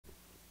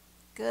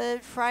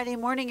Good Friday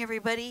morning,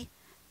 everybody.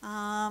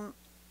 We're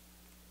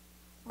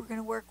going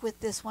to work with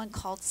this one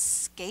called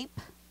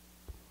Scape.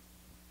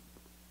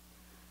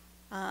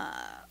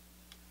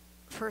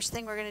 First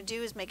thing we're going to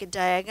do is make a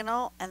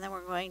diagonal, and then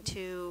we're going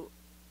to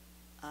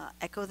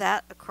echo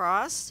that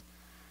across.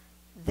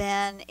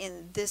 Then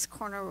in this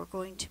corner, we're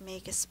going to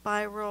make a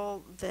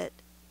spiral that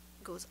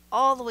goes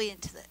all the way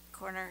into the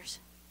corners,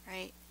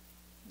 right?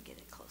 Get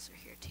it closer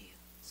here to you.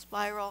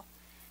 Spiral.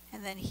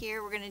 And then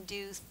here we're going to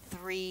do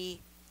 3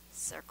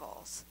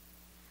 circles.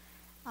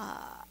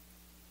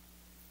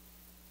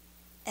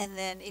 And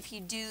then if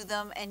you do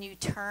them and you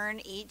turn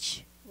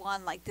each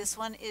one, like this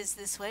one is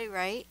this way,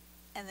 right?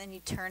 And then you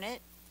turn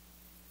it,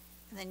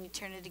 and then you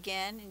turn it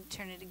again, and you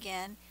turn it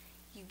again,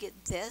 you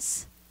get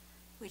this,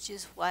 which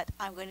is what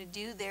I'm going to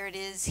do. There it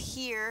is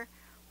here,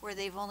 where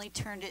they've only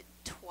turned it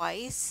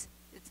twice.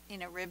 It's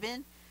in a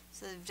ribbon.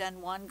 So they've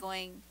done one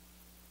going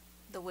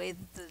the way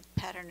that the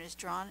pattern is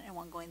drawn, and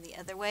one going the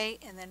other way,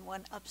 and then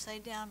one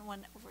upside down,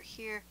 one over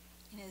here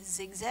in a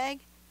zigzag,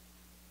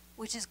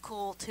 which is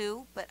cool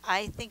too, but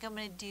I think I'm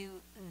going to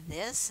do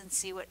this and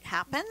see what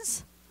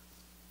happens.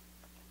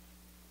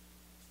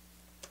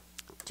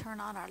 Turn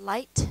on our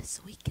light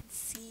so we can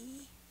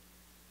see.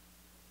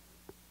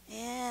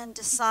 And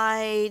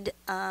decide,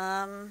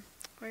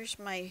 where's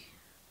my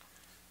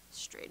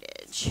straight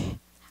edge?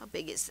 How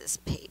big is this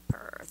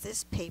paper?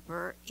 This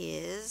paper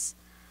is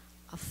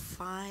a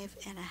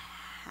 5.5.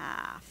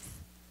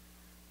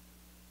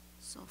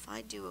 So if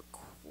I do a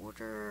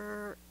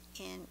 1/4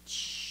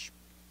 inch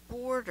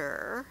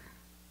border,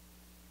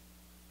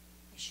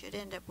 I should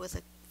end up with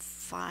a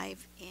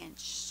 5-inch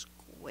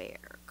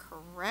square,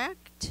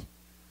 correct?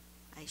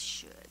 I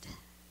should.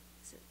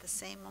 Is it the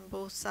same on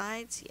both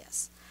sides?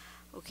 Yes.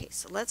 Okay,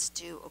 so let's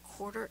do a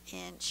 1/4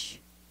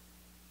 inch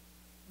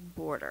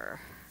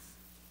border.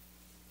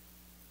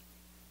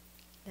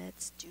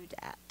 Let's do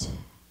that.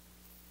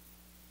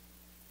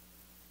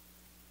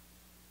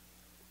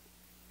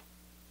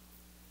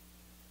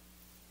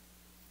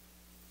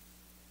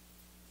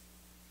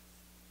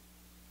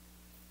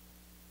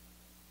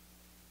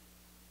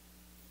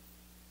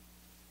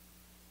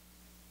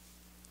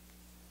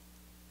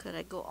 Could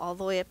I go all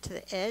the way up to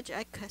the edge?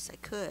 I guess I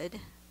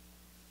could,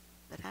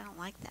 but I don't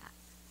like that.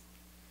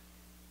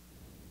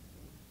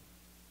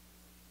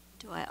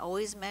 Do I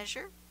always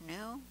measure?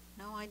 No,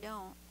 I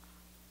don't.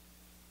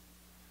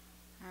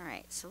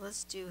 Alright, so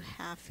let's do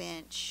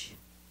 1/2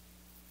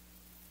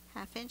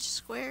 inch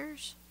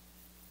squares,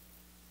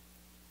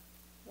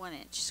 1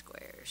 inch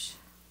squares.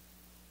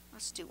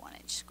 Let's do 1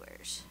 inch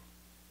squares.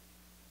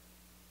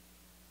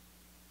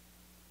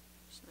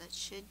 So that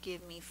should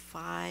give me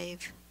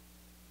 5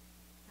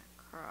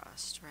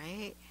 across,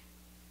 right?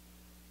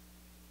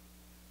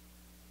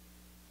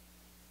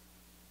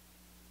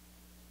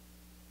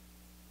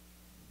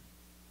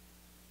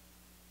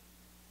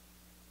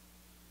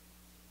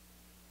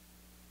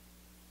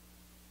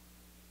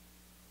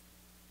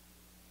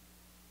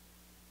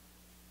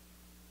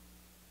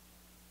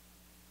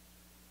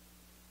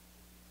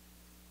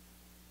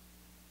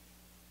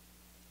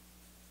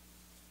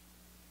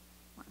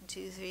 One,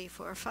 2, 3,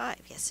 4,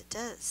 5. Yes, it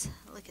does.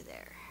 Look at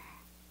there.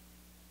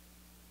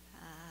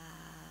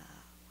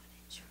 1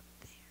 inch from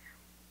there.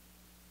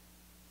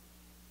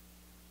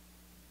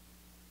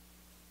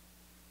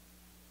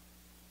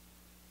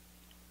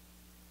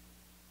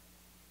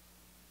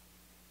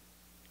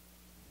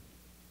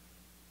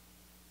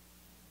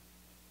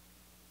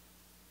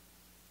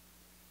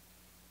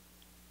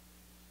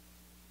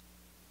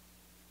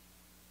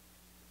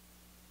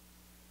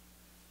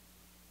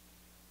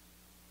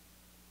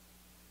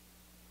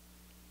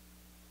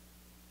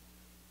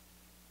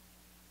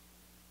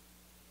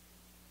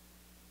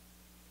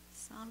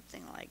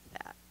 Something like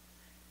that.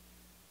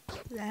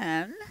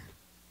 Then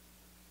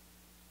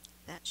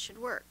that should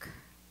work,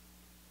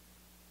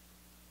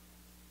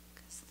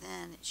 because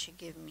then it should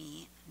give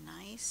me a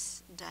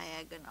nice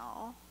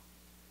diagonal.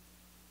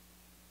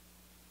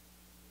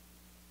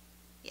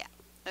 Yeah,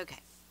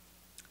 okay.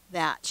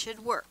 That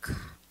should work.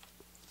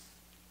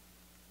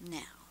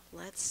 Now,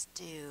 let's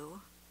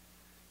do,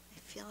 I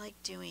feel like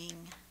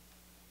doing,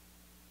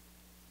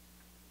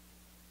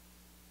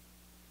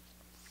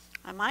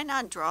 I might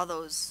not draw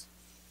those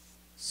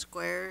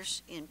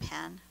squares in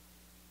pen.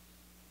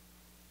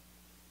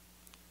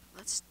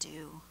 Let's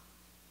do,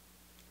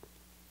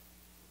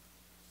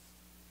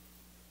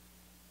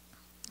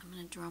 I'm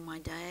going to draw my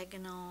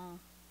diagonal.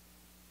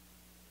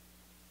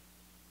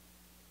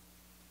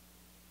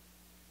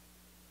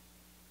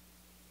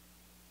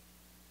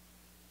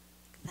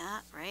 Like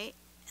that, right?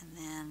 And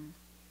then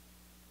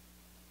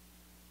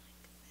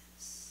like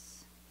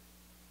this.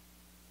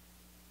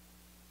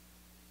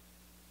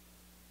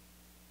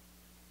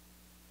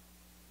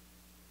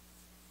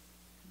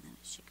 And then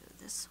it should go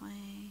this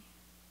way.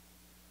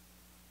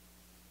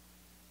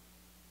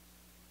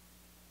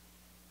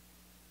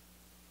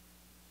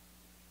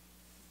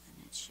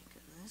 And it should go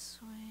this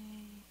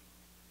way.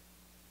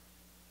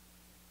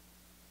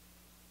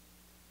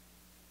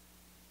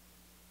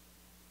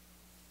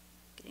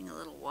 Getting a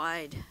little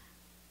wide.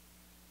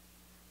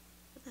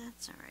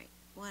 that's all right.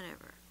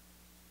 Whatever.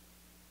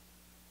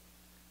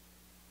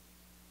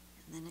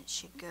 And then it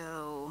should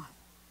go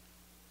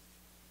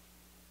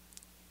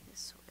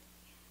this way.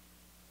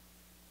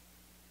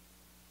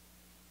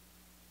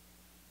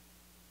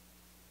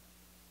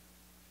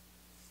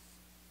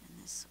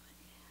 And this way.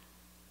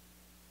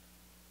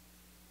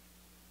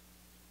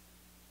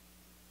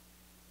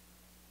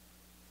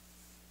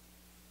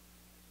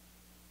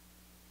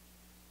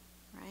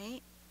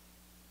 Right?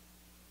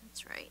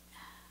 That's right.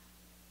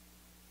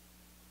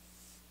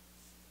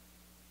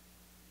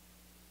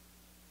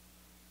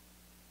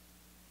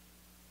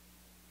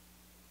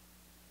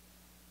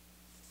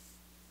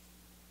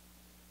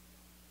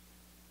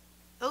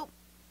 Oh,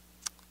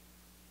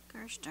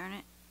 gosh darn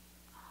it.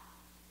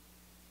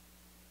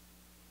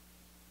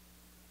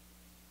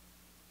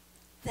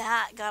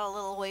 That got a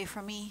little away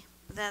from me,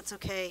 but that's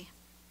okay.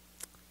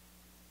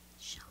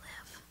 She'll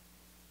live.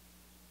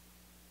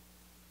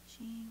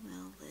 She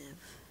will live.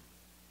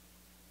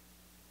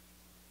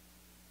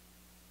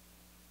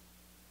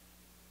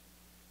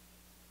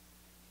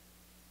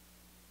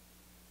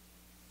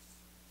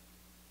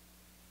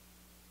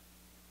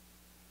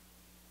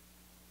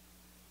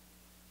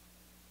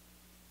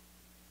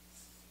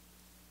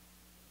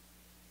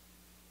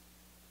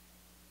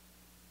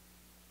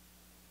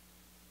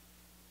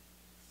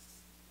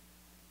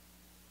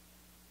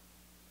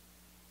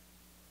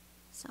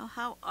 So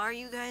how are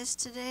you guys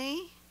today?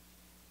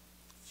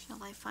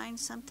 Shall I find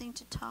something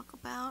to talk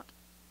about?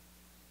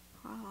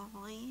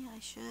 Probably I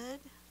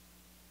should.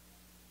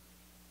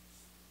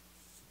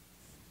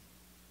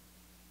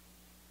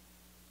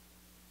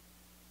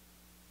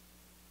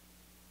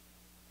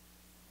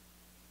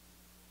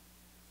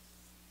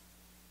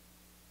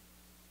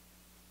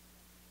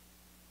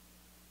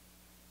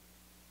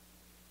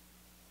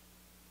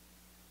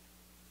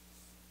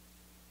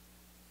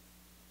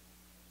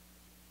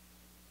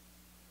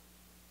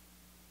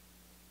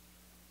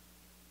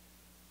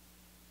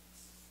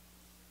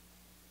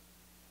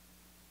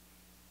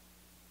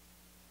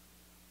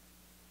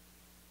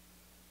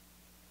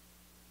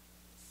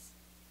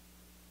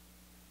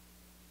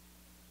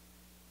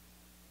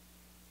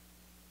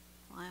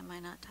 Why am I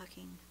not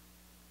talking?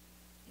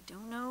 I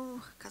don't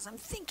know, because I'm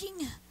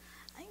thinking.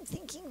 I'm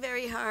thinking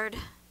very hard.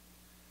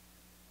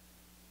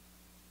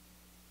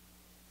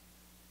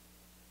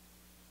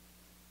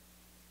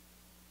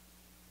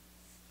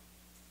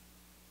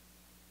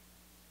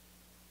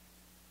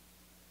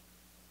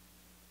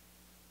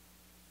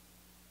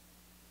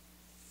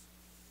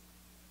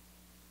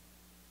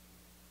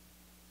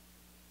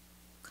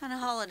 What kind of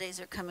holidays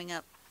are coming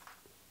up?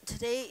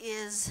 Today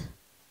is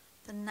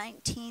the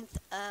 19th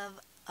of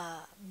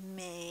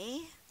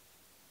May.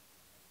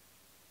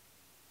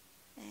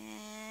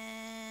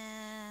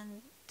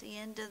 And the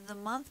end of the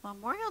month,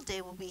 Memorial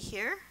Day will be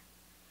here,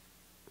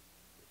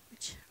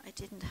 which I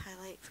didn't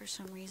highlight for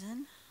some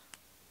reason.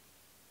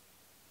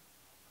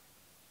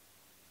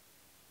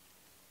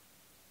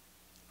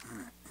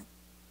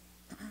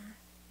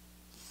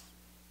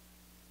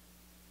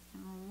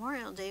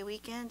 Memorial Day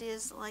weekend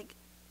is like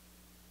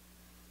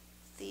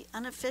the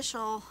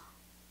unofficial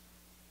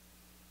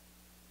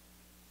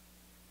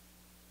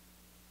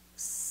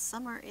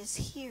summer is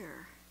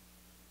here.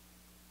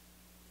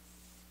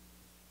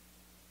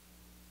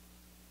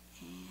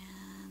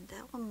 And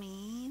that will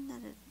mean that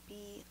it'd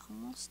be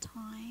almost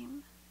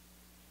time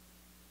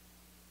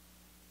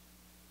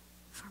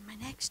for my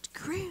next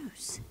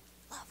cruise.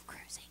 Love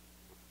cruising.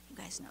 You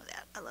guys know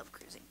that. I love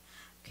cruising.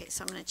 Okay,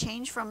 so I'm going to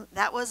change from,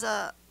 that was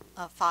a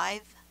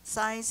 5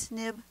 size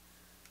nib.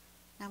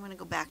 Now I'm going to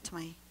go back to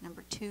my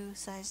number 2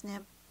 size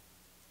nib.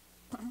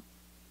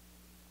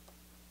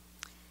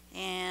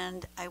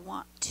 And I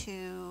want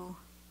to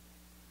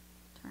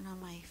turn on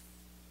my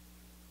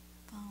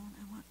phone.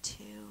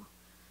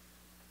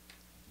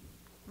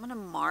 I'm going to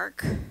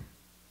mark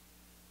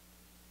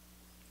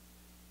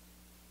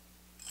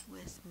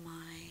with my,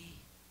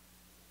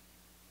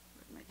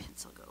 where'd my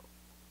pencil go?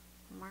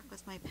 Mark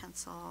with my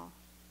pencil.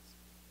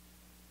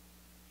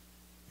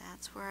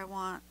 That's where I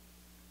want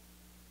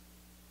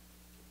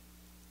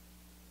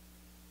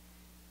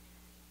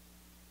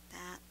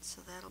that,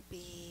 so that'll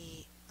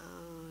be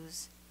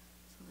O's,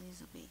 so these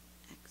will be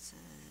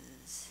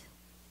X's.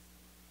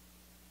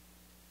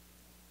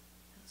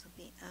 Those will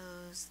be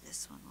O's,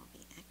 this one will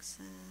be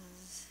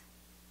X's,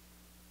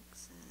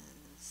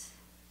 X's.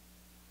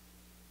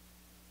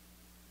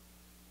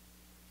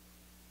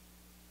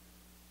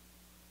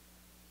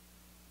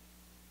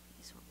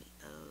 These will be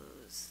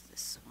O's,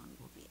 this one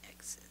will be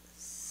X's.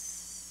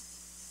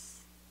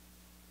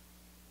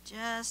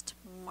 Just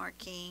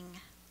marking.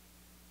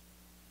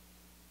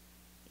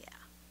 Yeah,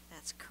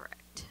 that's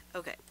correct.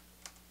 Okay.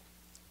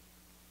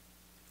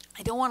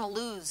 I don't want to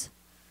lose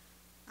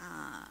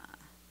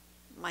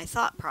my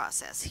thought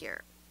process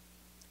here.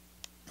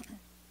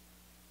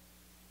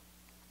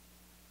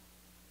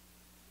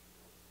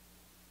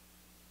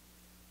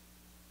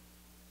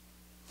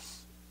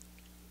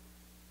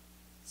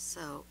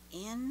 So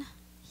in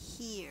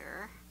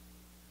here,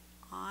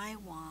 I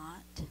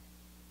want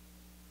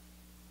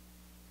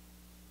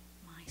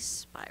my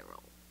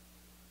spiral.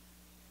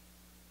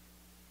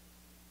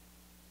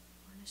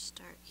 We're going to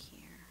start here.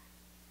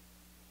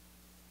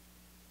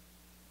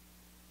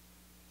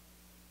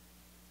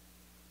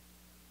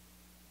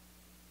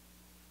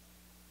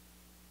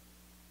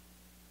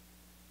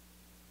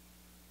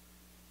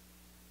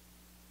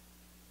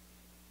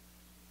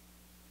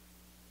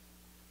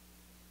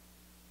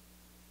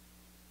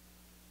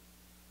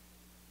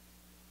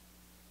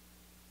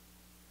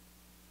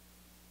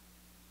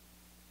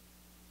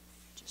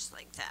 Just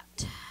like that.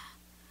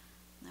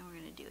 Then we're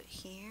going to do it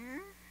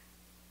here.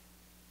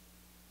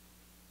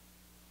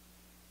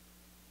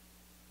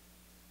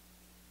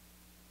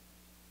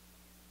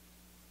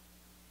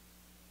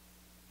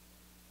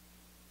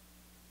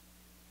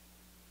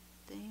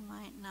 They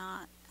might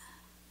not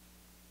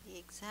be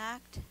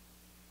exact.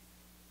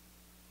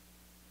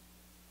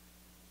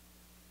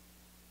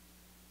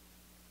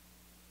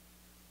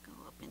 Go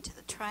up into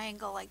the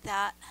triangle like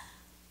that.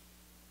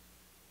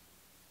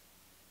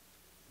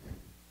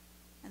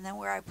 And then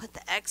where I put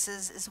the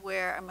X's is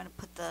where I'm going to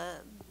put the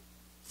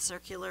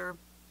circular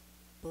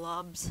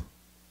blobs.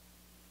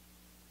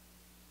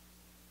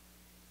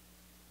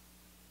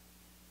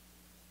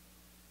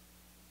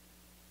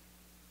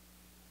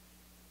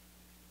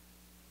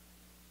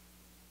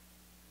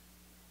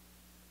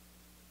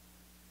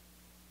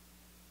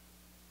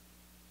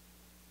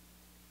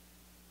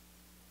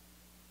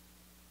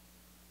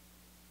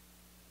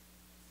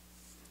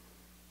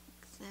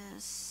 Like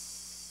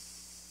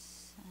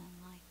this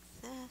and like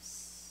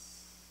this.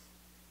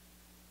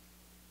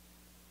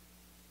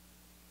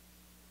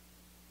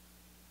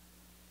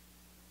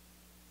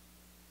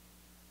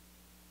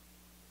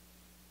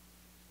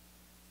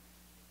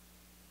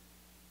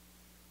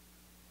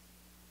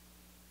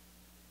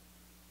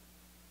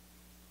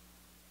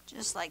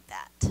 Just like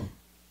that.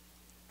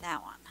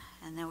 That one.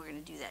 And then we're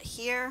going to do that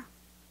here.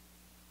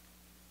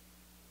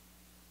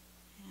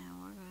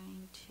 And we're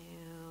going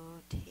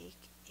to take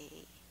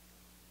a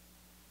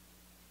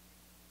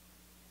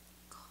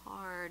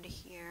card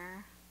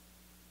here.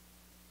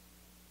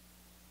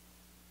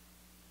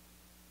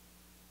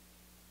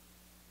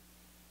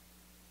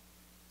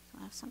 So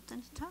I have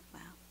something to talk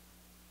about.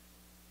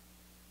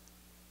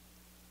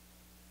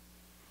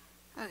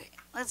 Okay,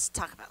 let's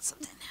talk about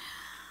something.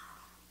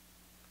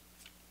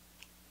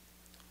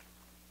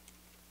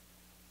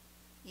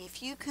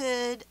 If you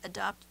could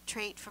adopt a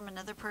trait from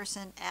another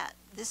person at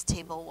this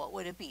table, what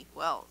would it be?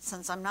 Well,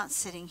 since I'm not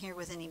sitting here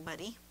with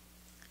anybody,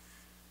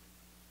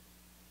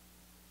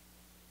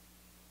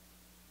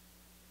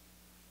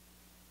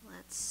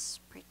 let's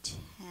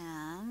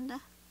pretend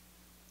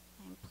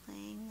I'm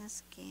playing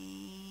this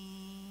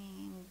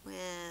game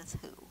with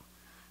who?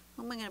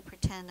 Who am I going to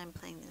pretend I'm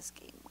playing this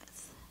game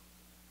with?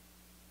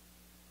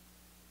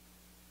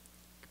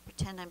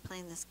 Pretend I'm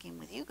playing this game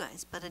with you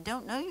guys, but I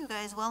don't know you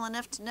guys well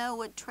enough to know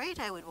what trait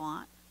I would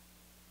want.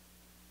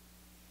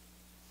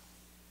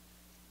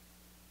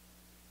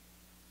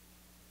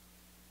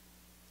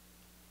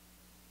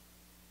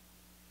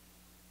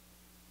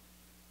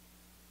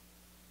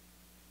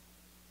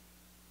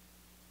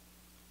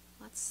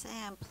 Let's say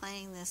I'm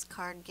playing this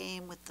card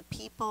game with the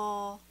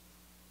people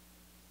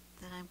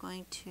that I'm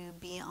going to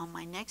be on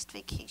my next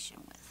vacation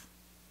with.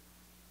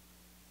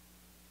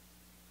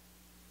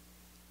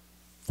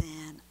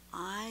 Then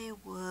I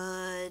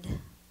would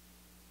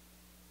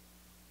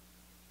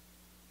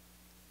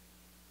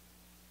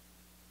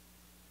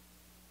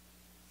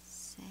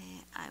say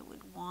I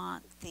would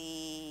want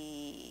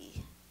the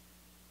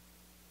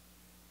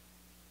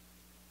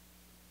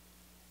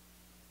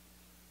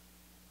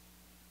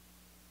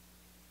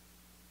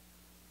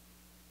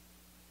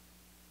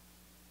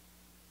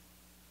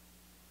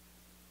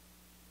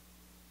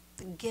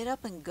get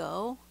up and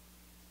go,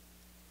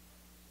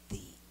 the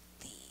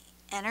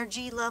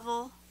energy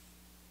level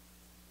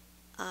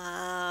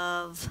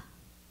of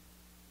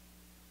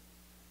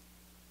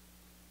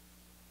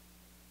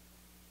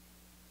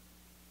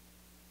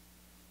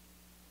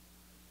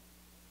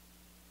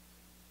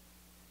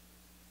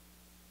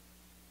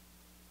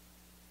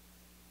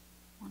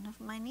one of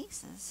my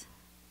nieces.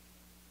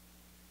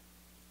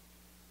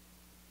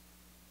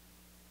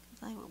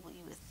 Because I will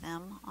be with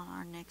them on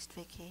our next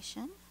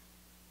vacation.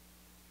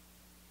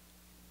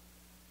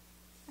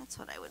 That's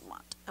what I would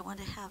want. I want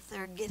to have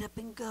their get up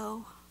and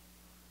go.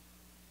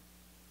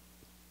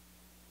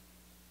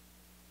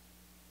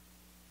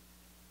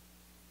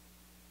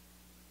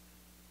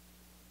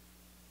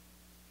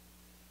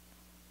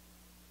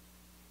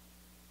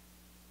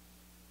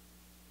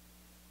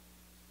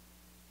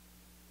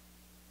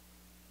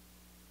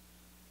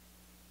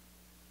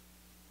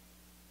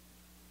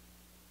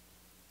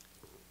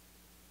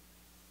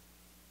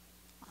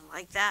 I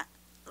like that.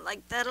 I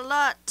like that a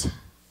lot.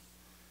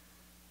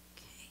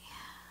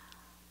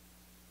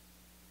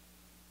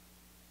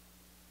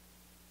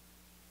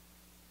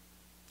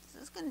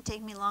 This is going to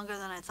take me longer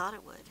than I thought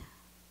it would.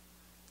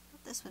 I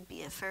thought this would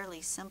be a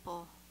fairly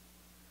simple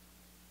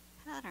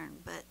pattern,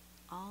 but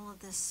all of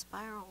this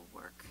spiral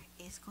work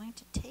is going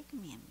to take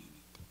me a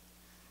minute.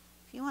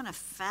 If you want to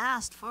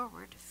fast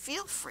forward,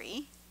 feel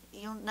free.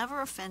 you'll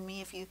never offend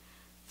me if you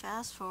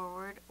fast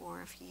forward,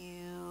 or if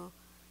you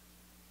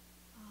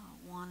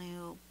want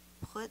to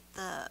put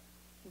the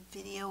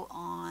video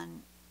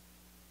on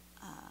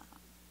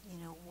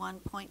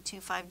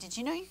 1.25. Did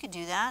you know you could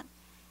do that?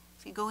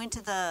 If you go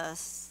into the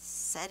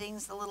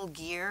settings, the little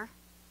gear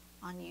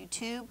on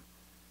YouTube,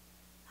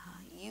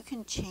 you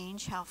can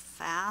change how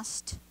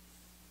fast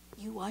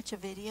you watch a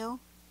video.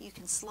 You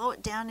can slow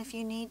it down if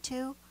you need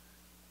to,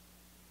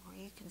 or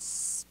you can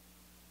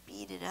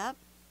speed it up.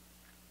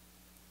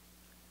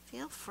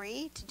 Feel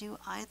free to do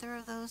either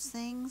of those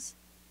things.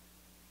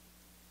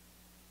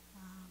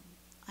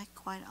 I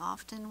quite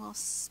often will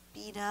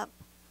speed up.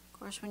 Of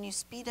course, when you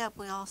speed up,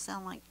 we all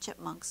sound like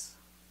chipmunks.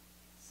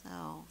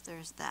 So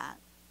there's that.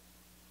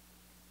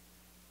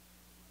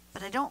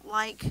 But I don't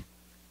like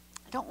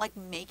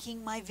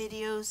making my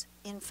videos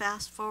in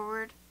fast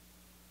forward.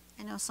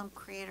 I know some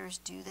creators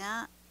do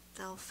that.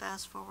 They'll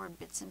fast forward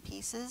bits and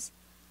pieces.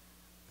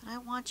 But I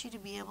want you to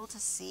be able to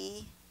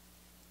see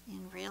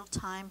in real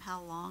time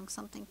how long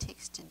something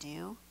takes to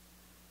do.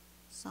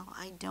 So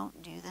I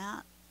don't do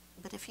that.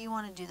 But if you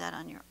want to do that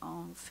on your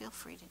own, feel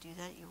free to do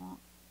that. You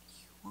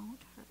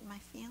won't hurt my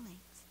feelings.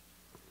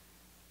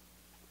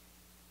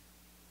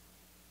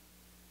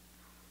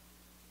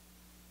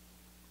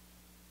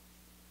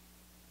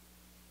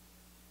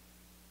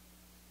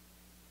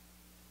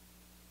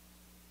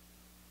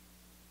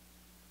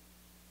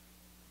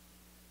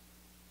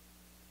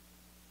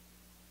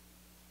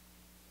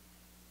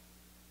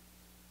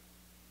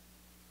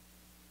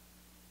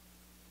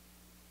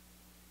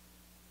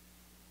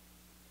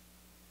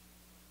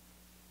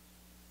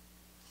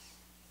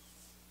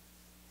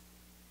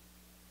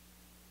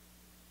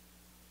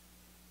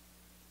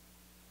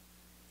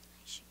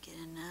 Should get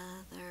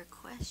another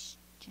question.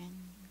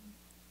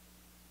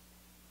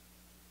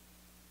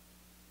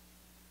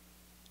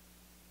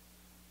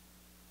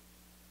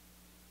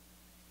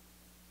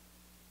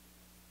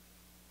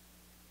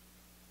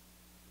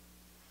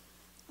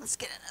 Let's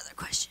get another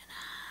question.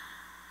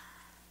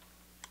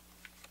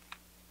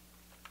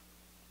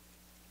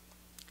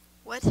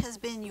 What has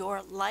been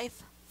your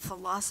life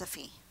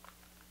philosophy?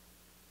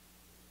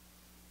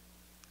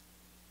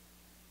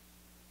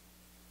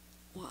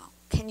 Well,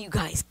 can you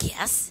guys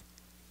guess?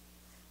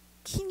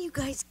 Can you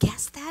guys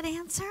guess that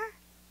answer?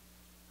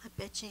 I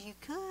bet you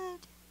could.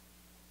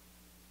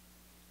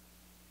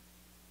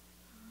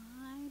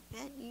 I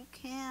bet you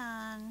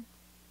can.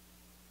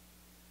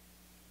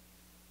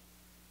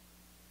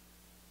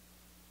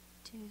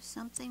 Do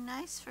something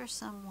nice for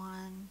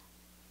someone.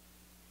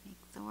 Make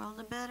the world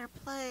a better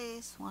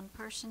place, one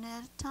person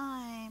at a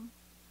time.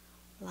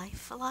 Life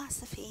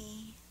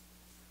philosophy.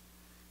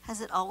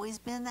 Has it always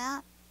been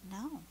that?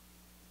 No.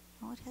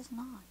 No, it has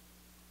not.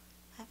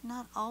 I've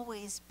not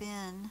always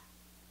been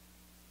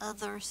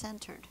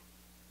other-centered.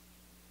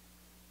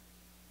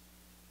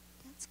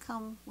 That's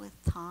come with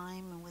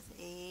time and with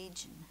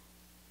age and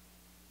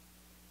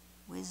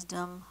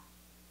wisdom.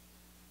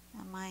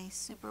 Am I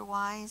super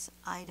wise?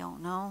 I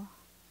don't know.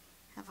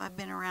 Have I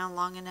been around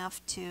long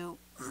enough to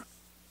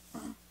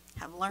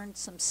have learned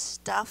some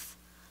stuff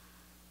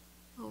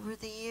over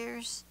the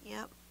years?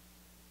 Yep.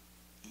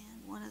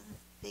 And one of the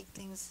big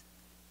things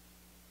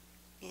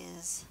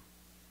is,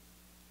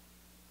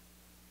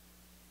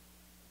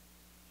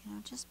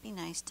 just be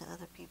nice to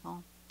other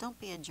people. Don't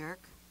be a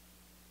jerk.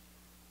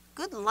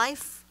 Good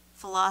life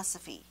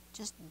philosophy.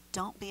 Just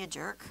don't be a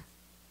jerk.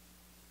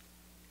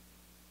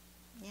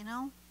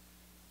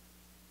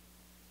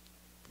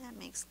 That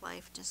makes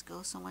life just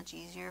go so much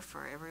easier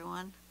for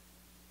everyone.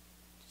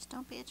 Just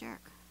don't be a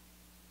jerk.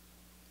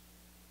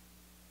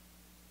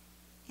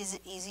 Is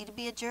it easy to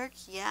be a jerk?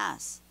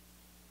 Yes.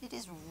 It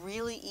is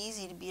really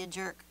easy to be a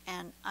jerk,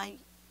 and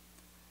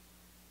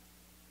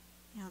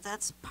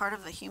that's part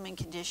of the human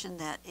condition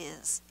that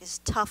is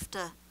tough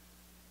to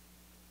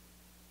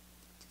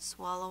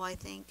swallow, I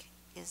think,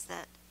 is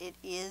that it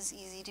is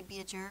easy to be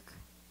a jerk.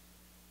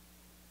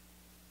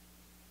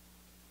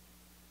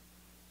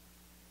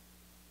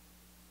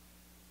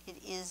 It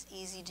is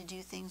easy to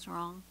do things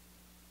wrong.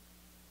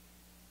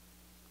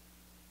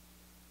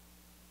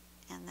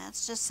 And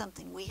that's just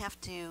something we have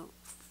to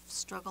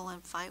struggle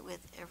and fight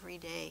with every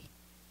day,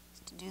 is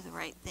to do the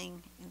right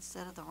thing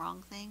instead of the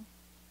wrong thing.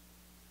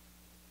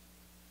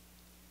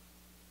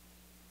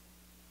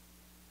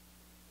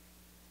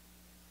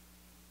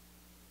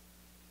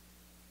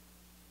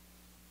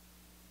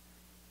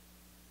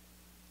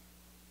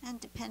 And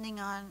depending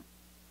on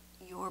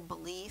your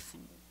belief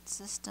and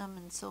system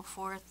and so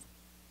forth,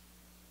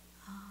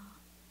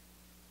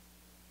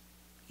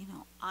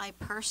 I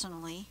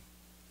personally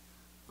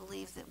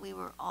believe that we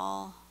were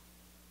all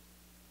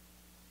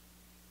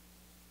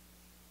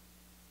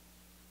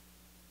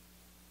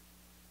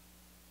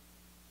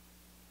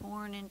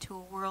born into a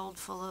world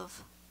full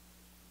of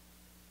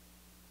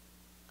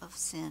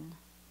sin.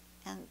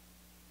 And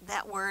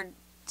that word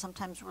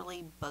sometimes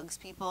really bugs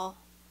people.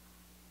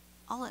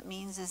 All it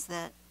means is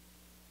that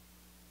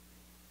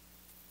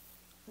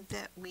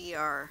we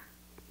are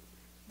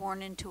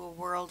born into a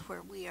world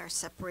where we are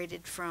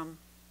separated from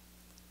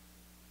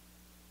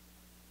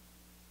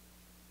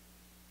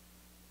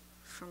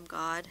from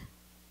God,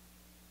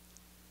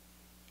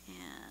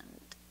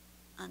 and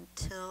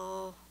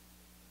until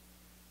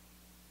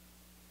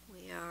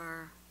we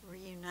are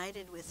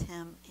reunited with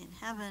Him in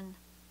heaven,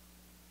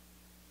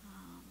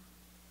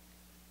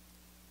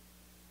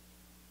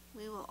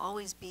 we will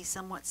always be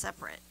somewhat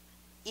separate,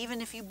 even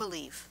if you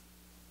believe.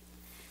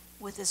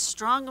 With as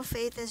strong a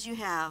faith as you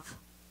have,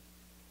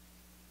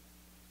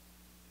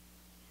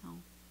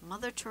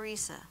 Mother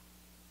Teresa,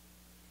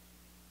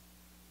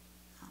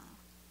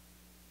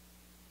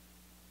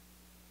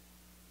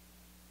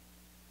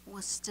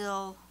 was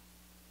still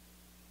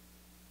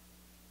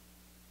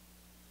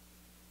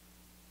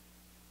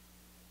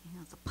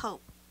the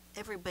Pope.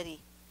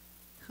 Everybody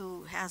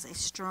who has a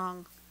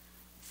strong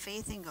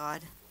faith in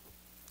God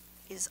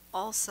is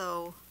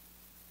also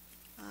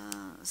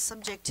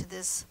subject to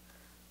this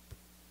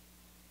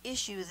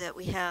issue that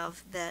we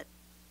have, that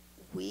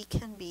we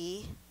can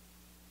be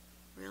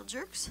real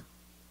jerks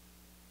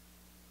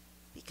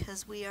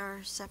because we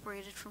are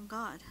separated from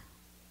God.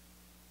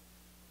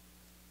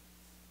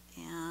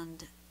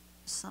 And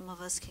some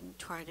of us can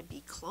try to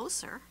be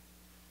closer.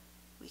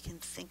 We can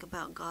think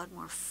about God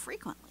more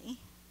frequently.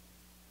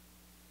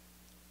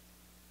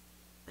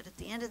 But at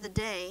the end of the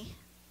day,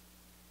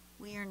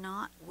 we are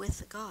not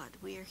with God.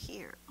 We are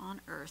here on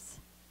earth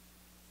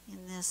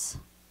in this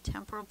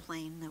temporal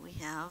plane that we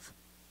have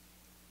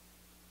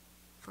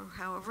for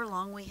however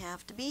long we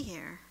have to be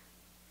here.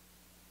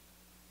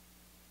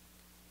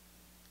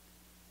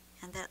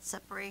 And that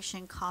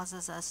separation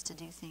causes us to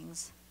do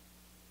things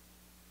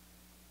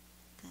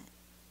that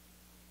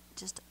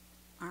just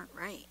aren't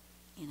right,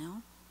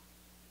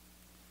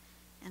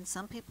 And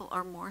some people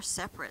are more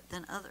separate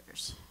than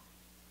others.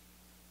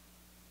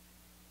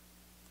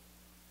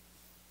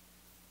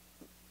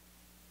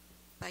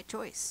 By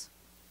choice,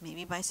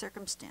 maybe by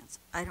circumstance,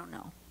 I don't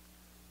know.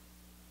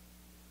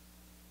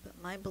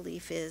 But my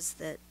belief is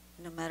that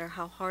no matter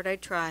how hard I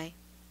try,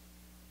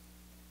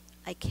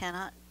 I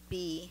cannot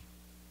be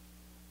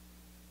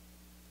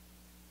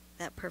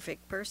that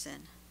perfect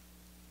person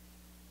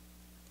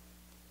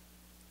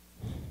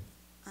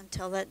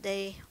until that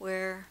day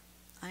where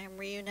I am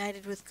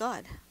reunited with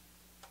God,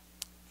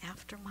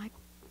 after my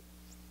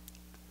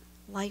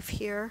life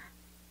here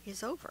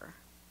is over.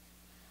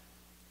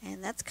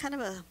 And that's kind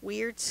of a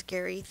weird,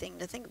 scary thing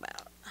to think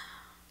about.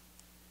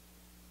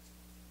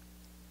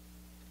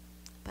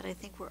 But I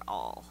think we're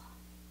all,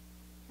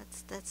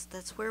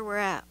 that's where we're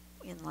at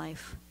in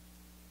life,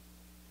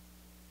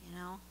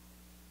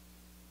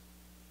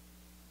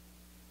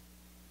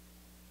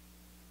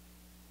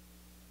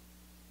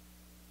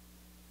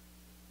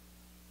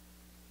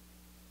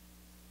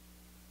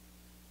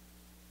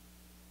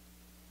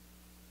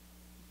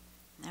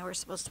 Now we're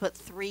supposed to put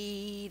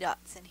 3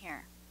 dots in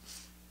here.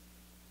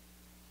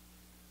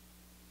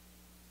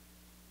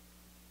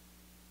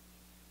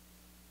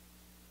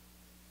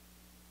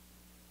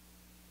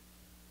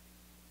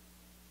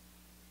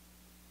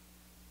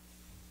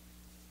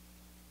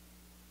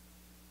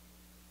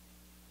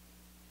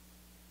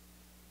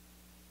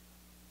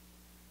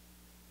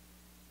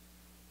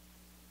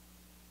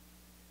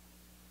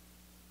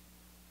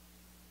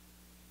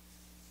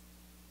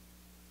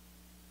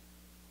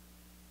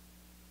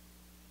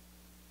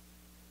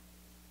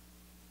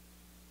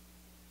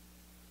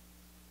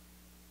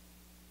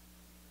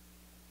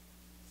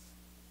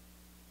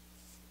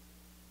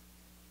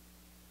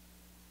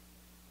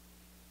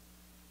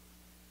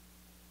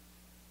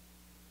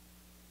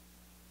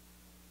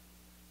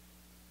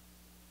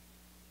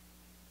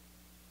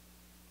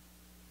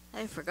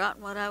 I've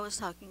forgotten what I was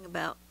talking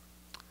about.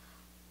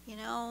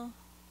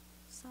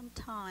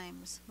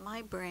 Sometimes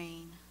my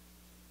brain,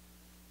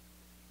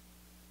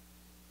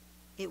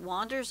 it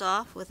wanders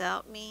off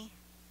without me.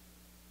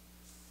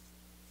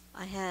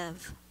 I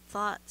have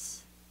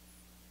thoughts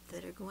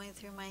that are going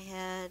through my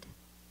head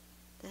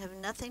that have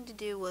nothing to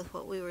do with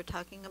what we were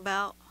talking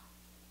about.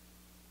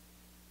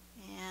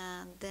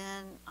 And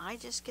then I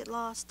just get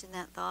lost in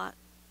that thought.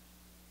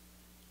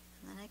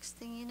 And the next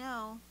thing you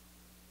know,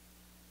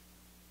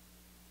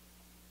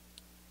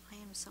 I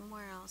am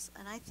somewhere else.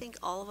 And I think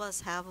all of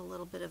us have a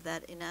little bit of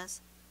that in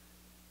us.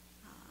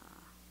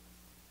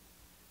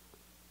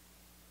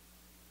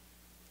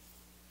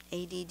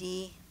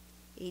 ADD,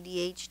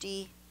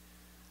 ADHD.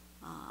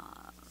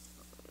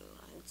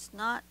 It's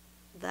not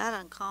that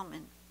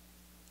uncommon.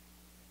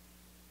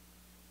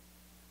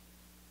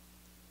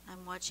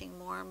 I'm watching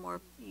more and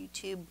more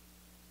YouTube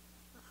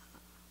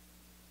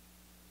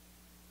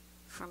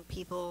from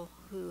people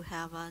who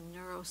have a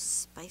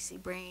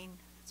neurospicy brain.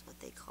 That's what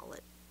they call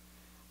it.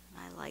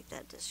 And I like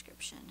that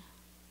description.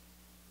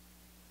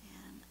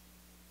 And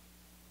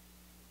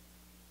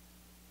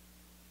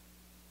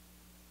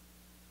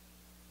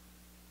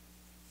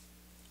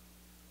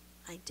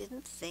I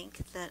didn't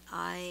think that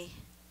I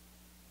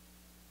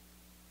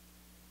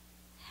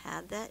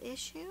had that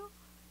issue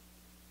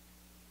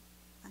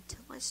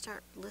until I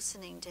start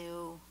listening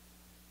to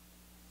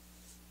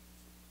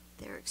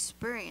their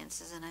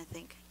experiences, and I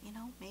think,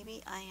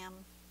 maybe I am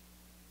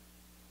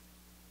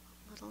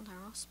a little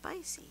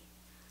neurospicy.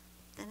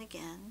 Then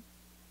again,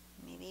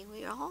 Maybe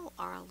we all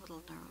are a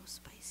little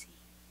neurospicy.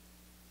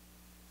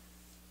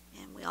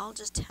 And we all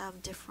just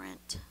have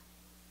different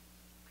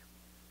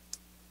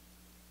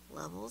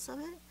levels of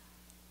it.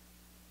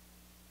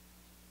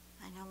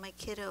 I know my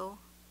kiddo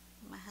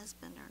and my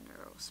husband are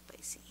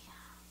neurospicy.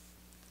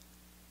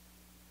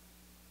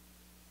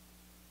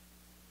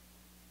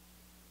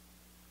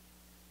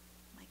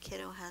 My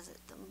kiddo has it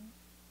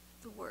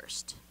the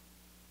worst.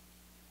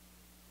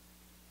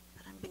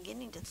 But I'm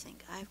beginning to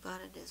think I've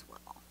got it as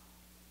well.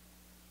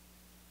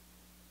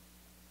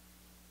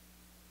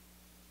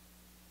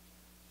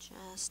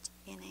 Just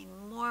in a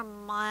more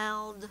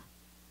mild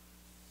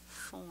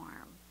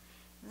form.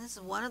 And this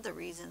is one of the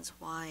reasons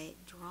why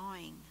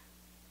drawing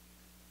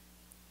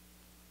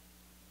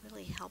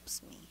really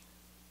helps me.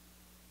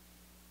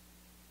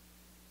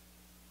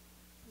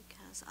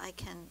 Because I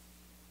can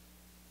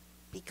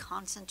be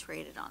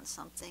concentrated on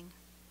something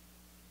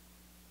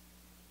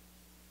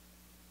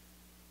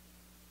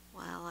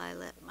while I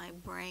let my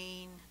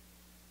brain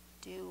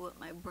do what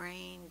my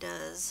brain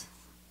does.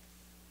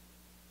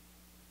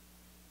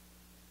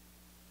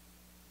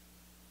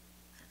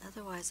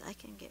 Otherwise, I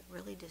can get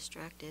really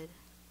distracted.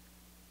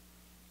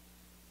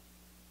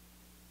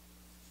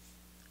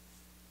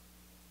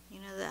 You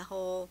know that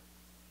whole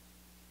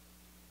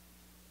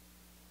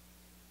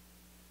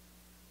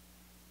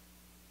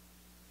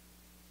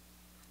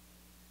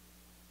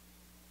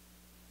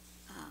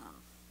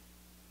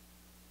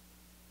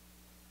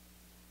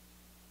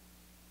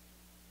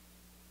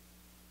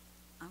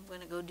I'm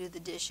going to go do the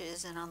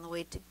dishes, and on the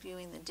way to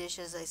doing the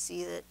dishes, I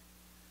see that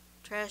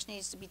trash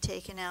needs to be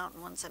taken out,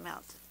 and once I'm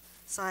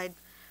outside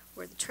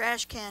where the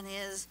trash can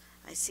is,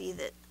 I see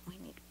that we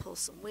need to pull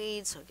some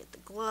weeds, so I get the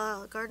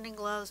gardening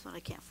gloves, but I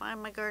can't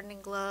find my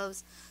gardening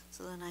gloves,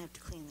 so then I have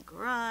to clean the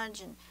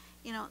garage, and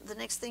you know, the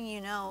next thing you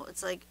know,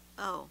 it's like,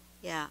 oh,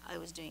 yeah, I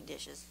was doing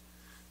dishes.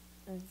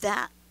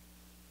 That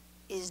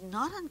is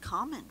not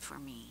uncommon for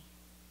me,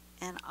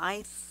 and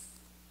I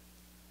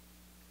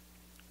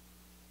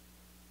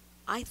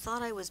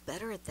thought I was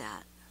better at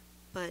that,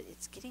 but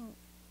it's getting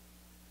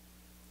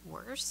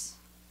worse.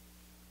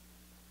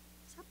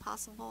 Is that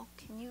possible?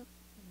 Can you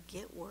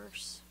get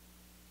worse?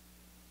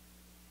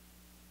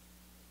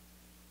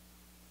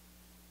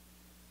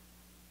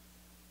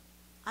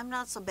 I'm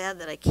not so bad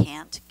that I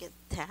can't get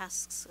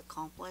tasks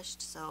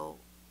accomplished, so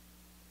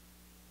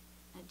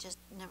it just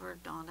never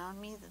dawned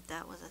on me that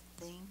that was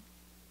a thing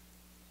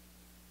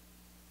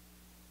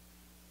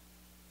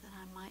that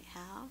I might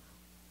have.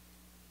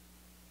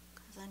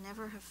 Because I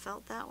never have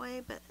felt that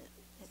way, but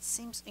it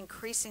seems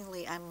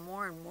increasingly I'm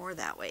more and more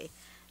that way.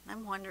 And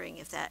I'm wondering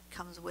if that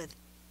comes with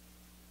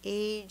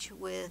age,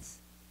 with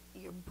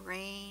your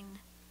brain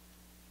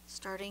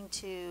starting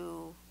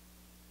to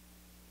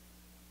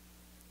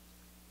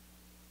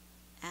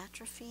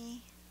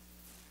atrophy,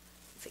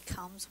 if it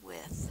comes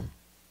with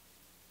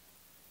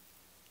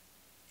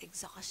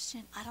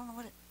exhaustion. I don't know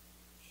what it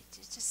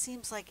just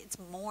seems like it's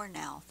more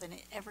now than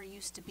it ever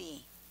used to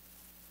be.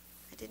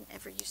 I didn't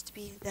ever used to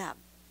be that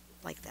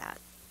like that.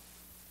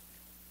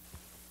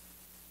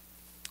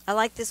 I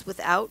like this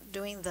without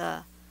doing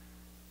the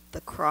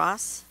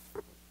cross,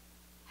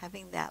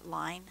 having that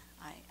line.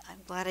 I'm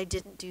glad I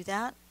didn't do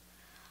that.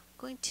 I'm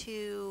going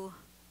to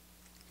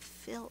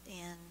fill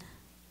in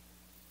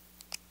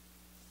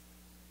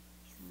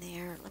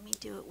there. Let me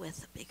do it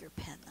with a bigger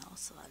pen though,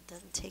 so it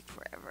doesn't take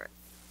forever.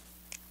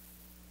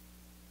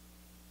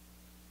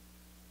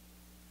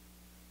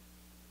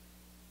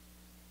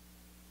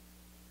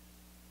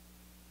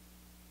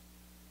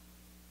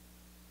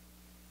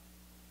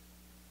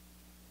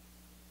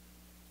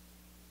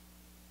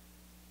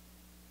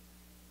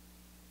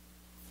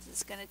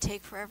 It's going to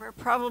take forever.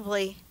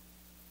 Probably.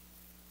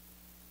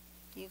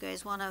 You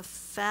guys want to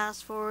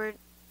fast forward?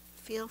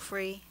 Feel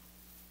free.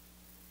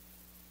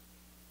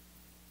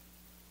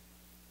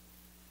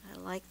 I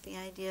like the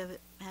idea of it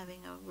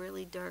having a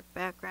really dark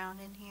background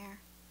in here.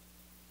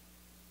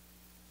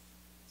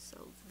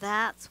 So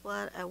that's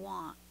what I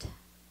want.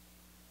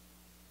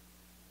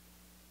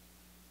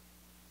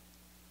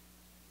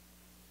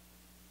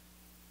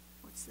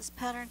 What's this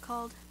pattern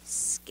called?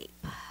 Scape.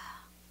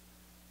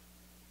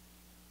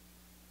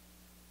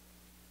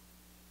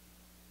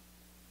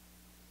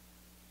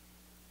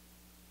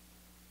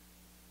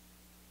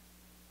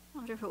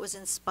 I wonder if it was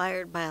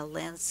inspired by a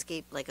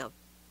landscape, like a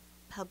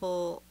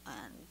pebble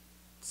and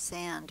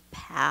sand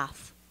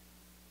path.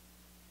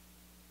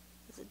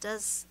 Because it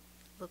does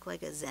look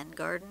like a Zen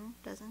garden,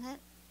 doesn't it?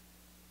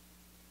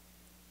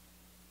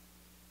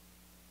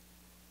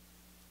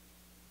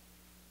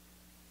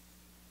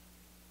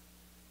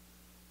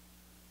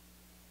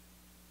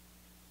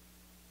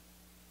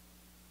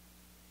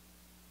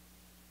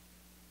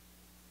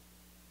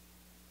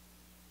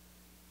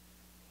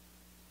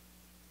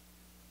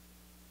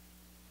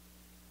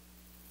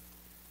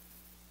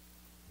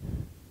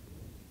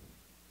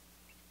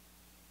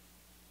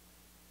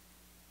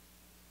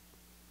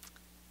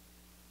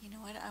 You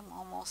know what? I'm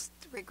almost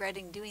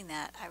regretting doing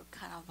that. I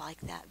kind of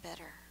like that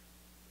better.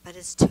 But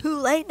it's too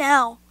late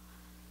now.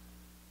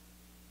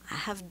 I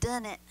have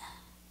done it.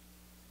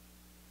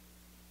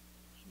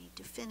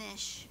 need to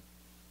finish,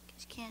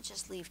 because you can't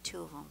just leave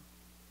two of them,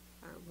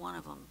 or one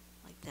of them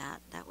like that.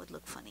 That would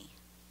look funny.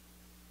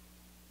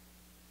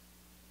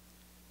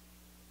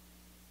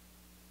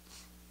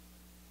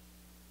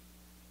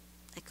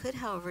 I could,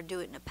 however, do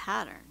it in a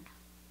pattern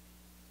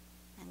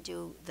and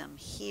do them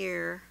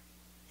here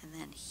and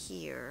then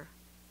here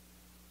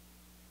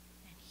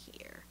and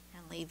here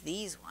and leave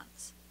these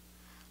ones.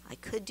 I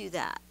could do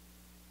that.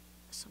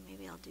 So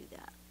maybe I'll do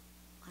that.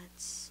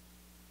 Let's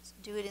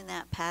do it in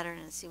that pattern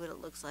and see what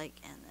it looks like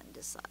and then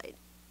decide.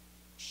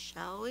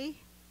 Shall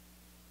we?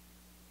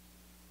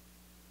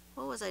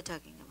 What was I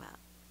talking about?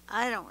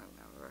 I don't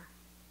remember.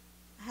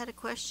 I had a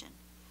question.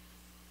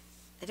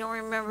 I don't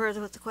remember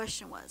what the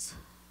question was.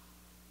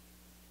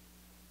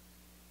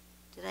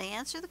 Did I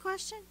answer the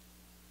question?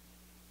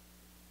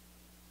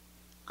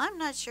 I'm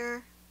not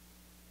sure.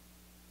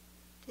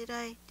 Did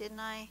I? Didn't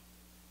I?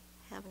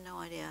 Have no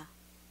idea.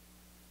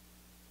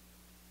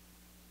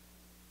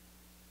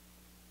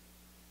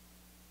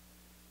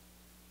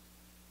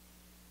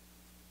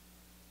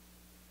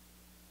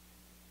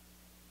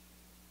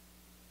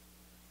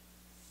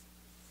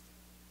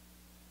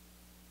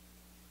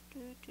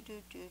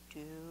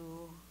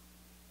 Do.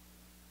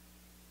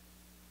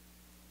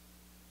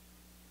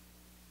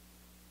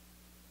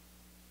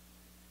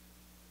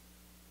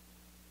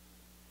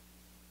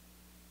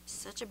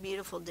 Such a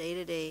beautiful day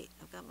today.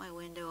 I've got my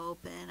window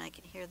open. I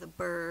can hear the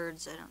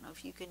birds. I don't know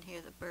if you can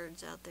hear the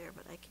birds out there,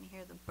 but I can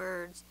hear the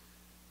birds.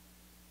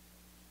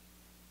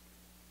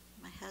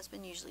 My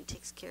husband usually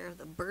takes care of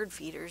the bird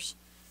feeders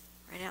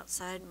right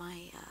outside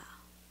my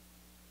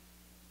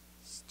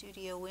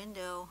studio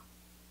window,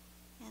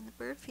 and the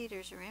bird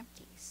feeders are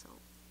empty, so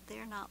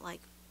they're not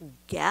like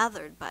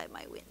gathered by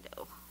my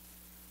window.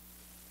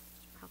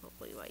 That's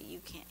probably why you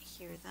can't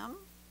hear them.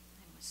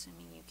 I'm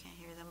assuming you can't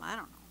hear them. I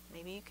don't know.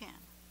 Maybe you can.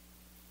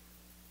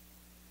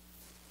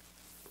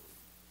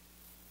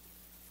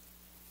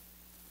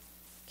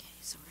 Okay,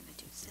 so we're going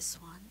to do this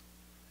one.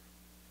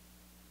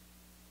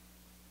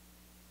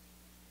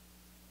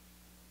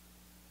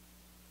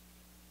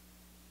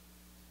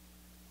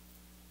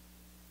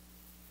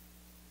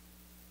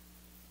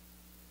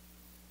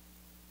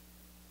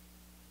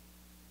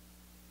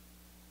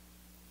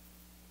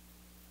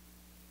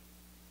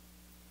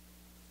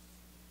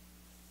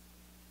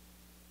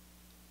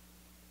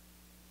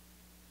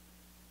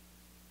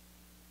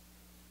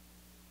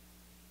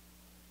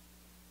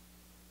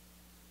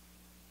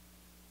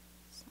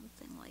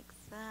 Something like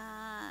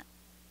that.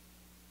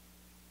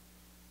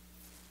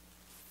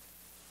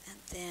 And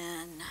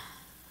then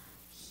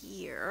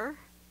here.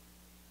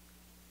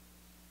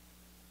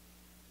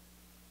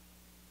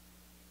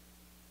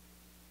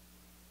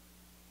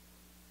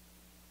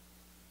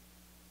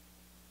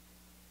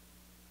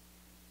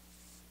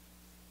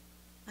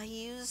 I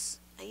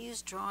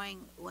use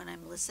drawing when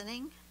I'm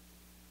listening.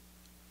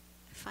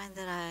 I find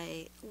that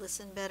I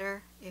listen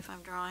better if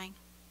I'm drawing.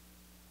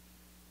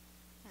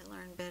 I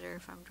learn better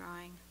if I'm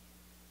drawing.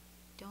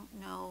 Don't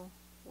know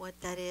what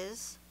that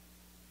is.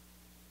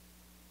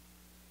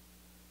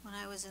 When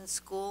I was in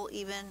school,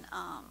 even,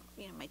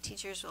 my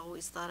teachers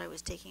always thought I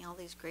was taking all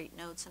these great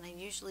notes, and I'd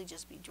usually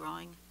just be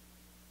drawing,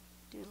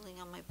 doodling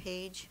on my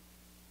page.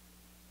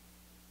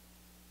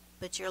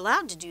 But you're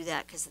allowed to do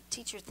that because the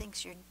teacher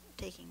thinks you're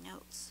taking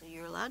notes. So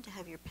you're allowed to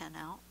have your pen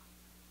out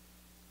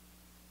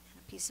and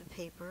a piece of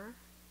paper.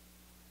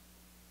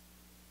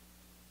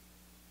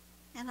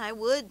 And I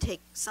would take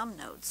some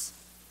notes,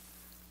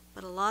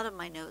 but a lot of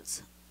my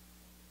notes,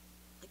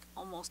 like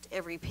almost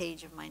every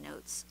page of my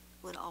notes,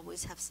 would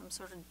always have some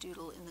sort of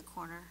doodle in the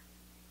corner.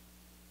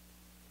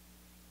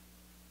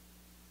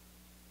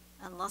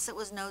 Unless it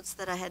was notes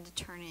that I had to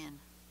turn in.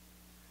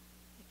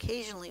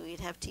 Occasionally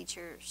we'd have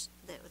teachers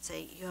that would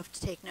say, you have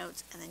to take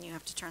notes and then you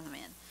have to turn them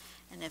in.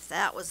 And if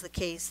that was the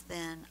case,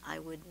 then I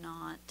would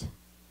not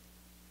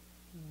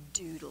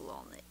doodle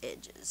on the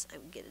edges. I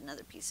would get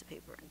another piece of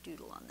paper and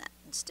doodle on that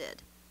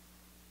instead.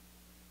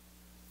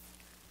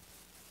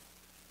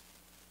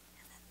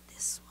 And then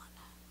this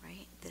one,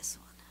 right? This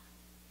one.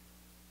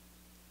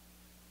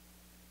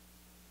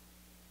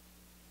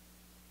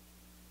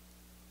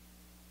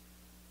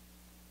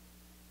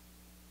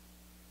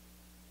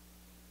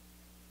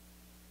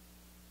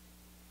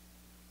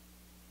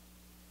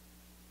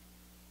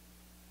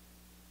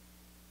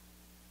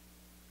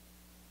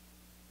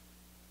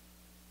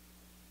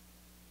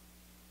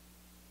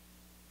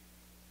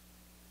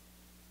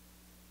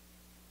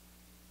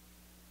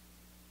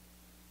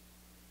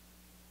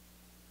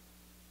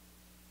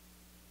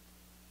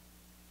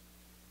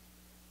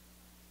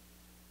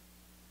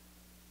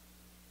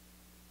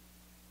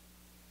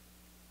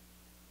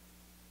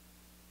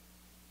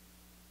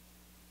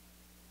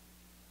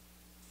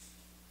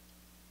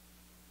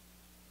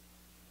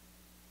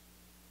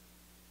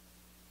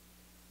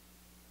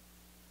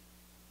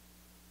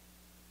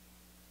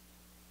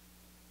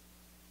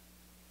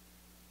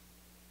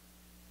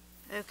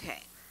 Okay,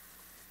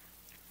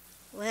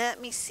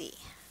 let me see.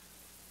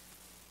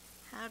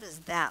 How does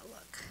that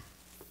look?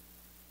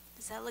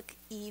 Does that look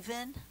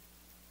even?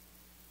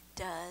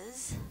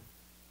 Does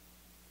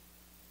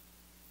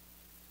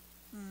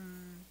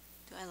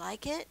Do I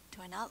like it?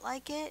 Do I not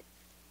like it?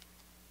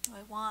 Do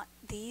I want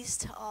these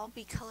to all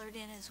be colored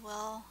in as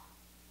well?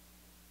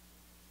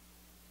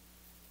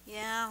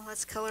 Yeah,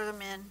 let's color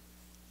them in.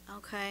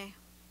 Okay.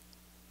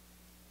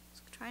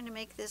 Trying to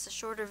make this a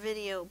shorter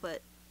video,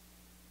 but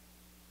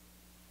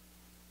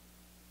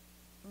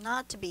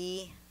not to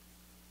be.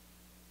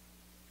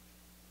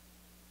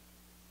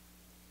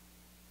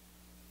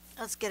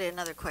 Let's get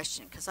another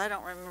question, because I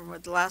don't remember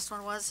what the last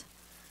one was.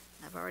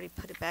 I've already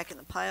put it back in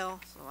the pile,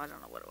 so I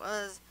don't know what it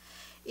was.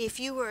 If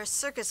you were a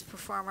circus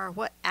performer,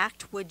 what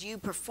act would you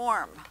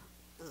perform?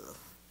 Ugh.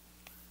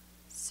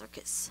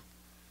 Circus.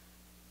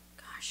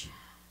 Gosh,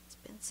 it's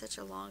been such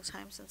a long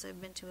time since I've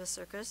been to a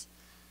circus.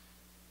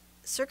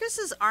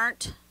 Circuses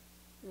aren't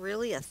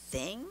really a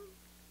thing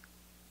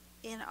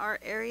in our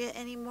area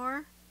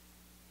anymore.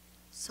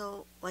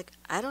 So, like,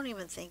 I don't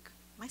even think,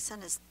 my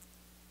son is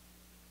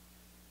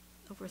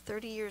over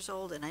 30 years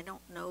old, and I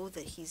don't know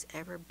that he's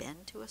ever been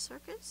to a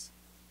circus.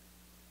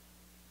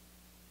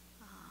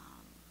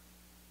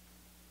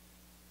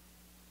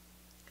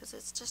 Because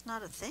it's just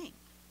not a thing.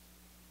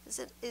 Is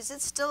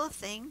it still a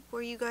thing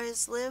where you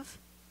guys live?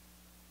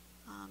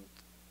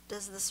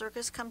 Does the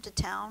circus come to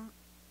town?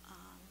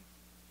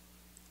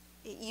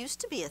 It used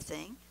to be a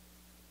thing.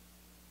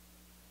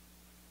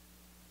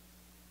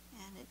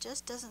 And it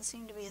just doesn't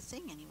seem to be a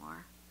thing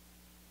anymore.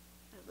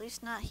 At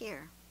least not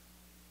here.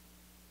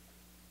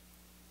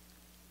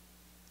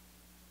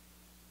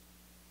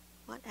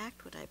 What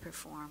act would I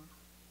perform?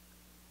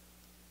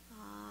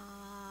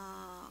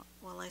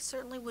 Well, I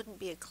certainly wouldn't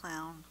be a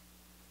clown.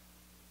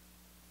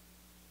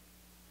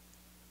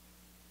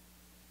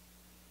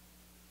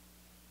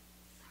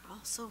 They're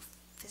all so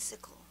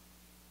physical.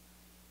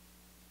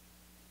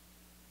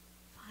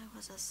 If I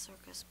was a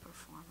circus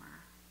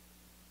performer...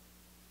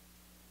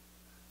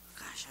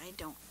 Gosh, I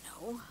don't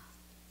know.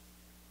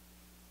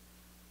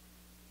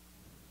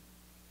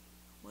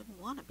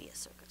 Wouldn't want to be a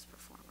circus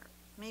performer.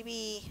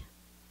 Maybe...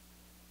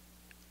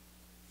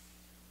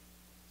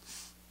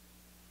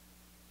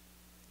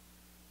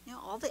 You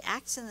know, all the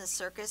acts in the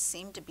circus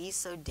seem to be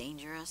so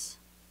dangerous.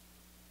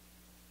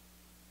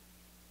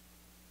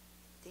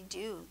 They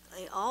do.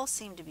 They all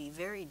seem to be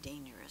very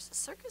dangerous. The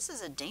circus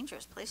is a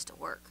dangerous place to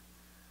work.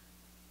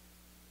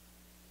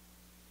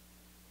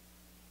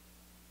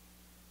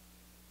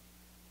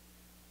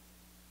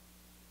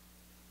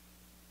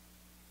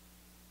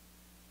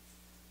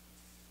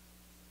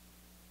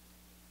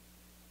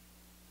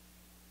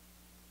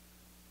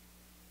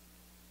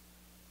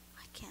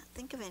 Can't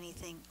think of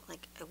anything.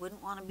 Like, I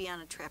wouldn't want to be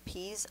on a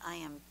trapeze. I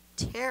am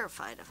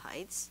terrified of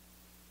heights.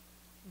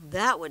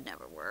 That would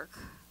never work.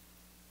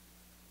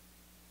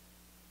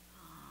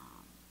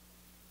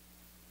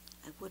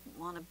 I wouldn't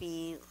want to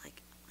be,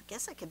 like, I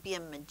guess I could be a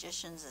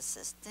magician's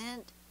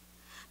assistant.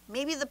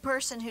 Maybe the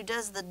person who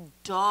does the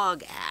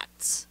dog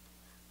acts.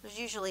 There's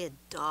usually a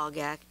dog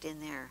act in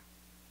there.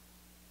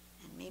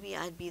 And maybe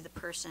I'd be the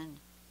person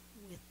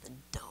with the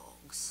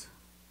dogs.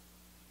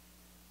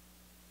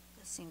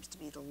 Seems to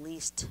be the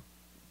least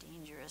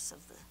dangerous of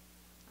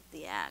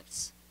the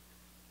acts.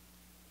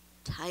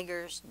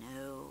 Tigers,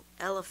 no.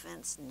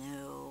 Elephants,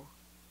 no.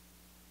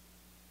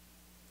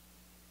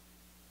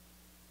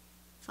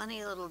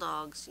 Funny little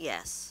dogs,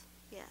 yes.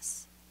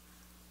 Yes.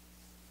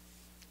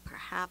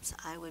 Perhaps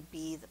I would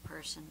be the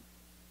person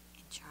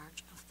in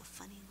charge of the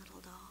funny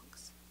little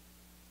dogs.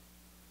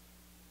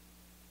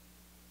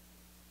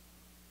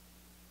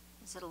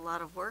 Is it a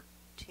lot of work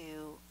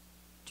to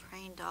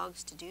train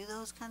dogs to do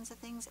those kinds of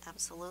things?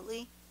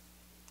 Absolutely.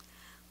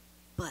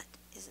 But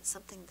is it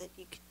something that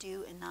you could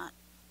do and not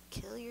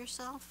kill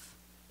yourself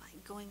by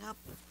going up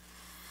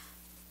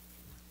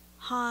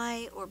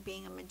high or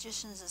being a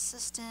magician's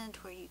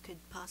assistant where you could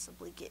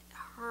possibly get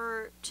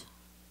hurt?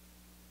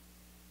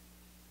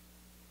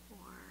 Or,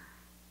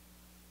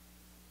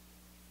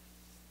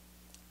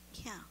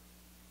 yeah.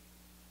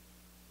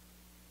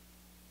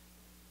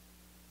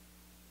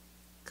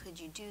 Could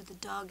you do the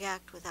dog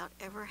act without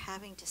ever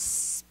having to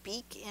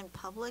speak in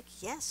public?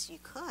 Yes, you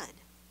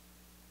could.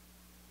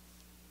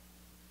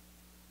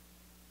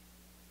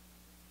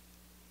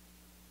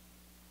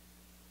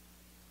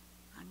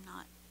 I'm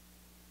not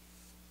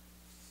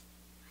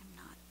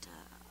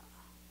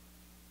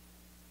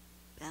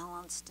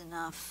balanced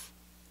enough,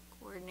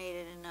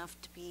 coordinated enough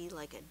to be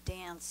like a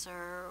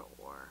dancer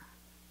or,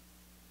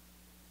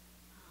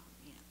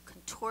 you know,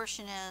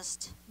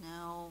 contortionist.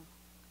 No.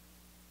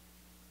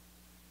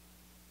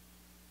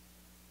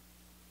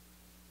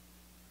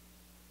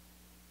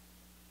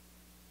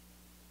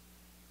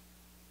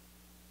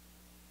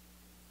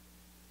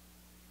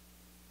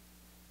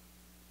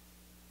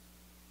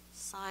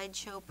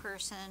 Sideshow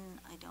person,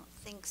 I don't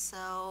think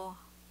so.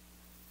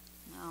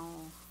 No.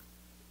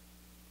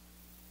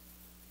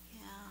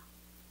 Yeah.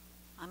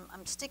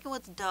 I'm sticking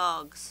with the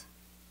dogs.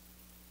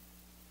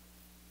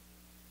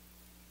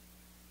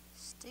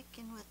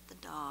 Sticking with the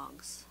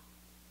dogs.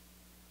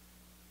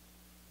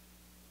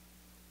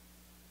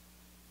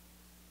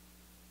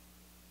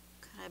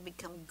 Could I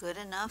become good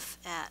enough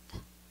at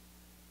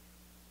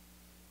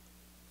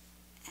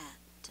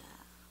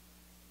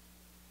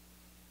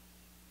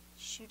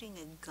shooting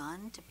a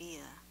gun to be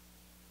a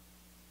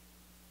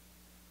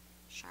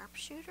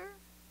sharpshooter?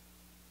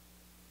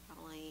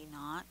 Probably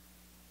not.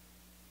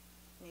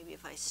 Maybe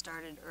if I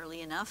started early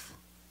enough.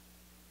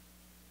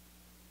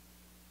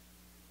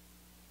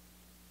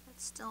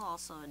 That's still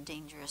also a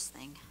dangerous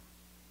thing.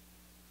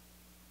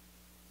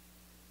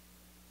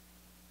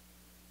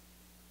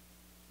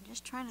 I'm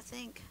just trying to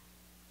think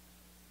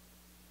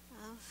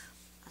of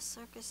a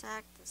circus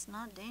act that's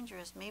not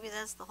dangerous. Maybe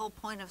that's the whole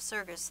point of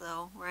circus,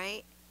 though,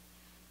 right?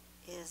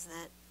 Is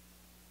that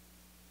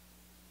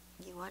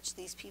you watch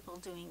these people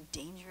doing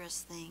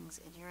dangerous things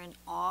and you're in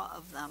awe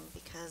of them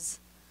because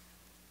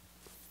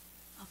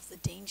of the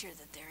danger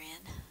that they're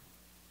in.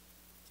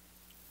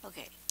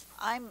 Okay,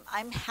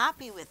 I'm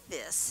happy with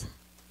this.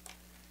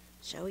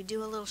 Shall we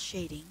do a little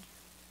shading?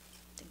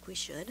 I think we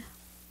should.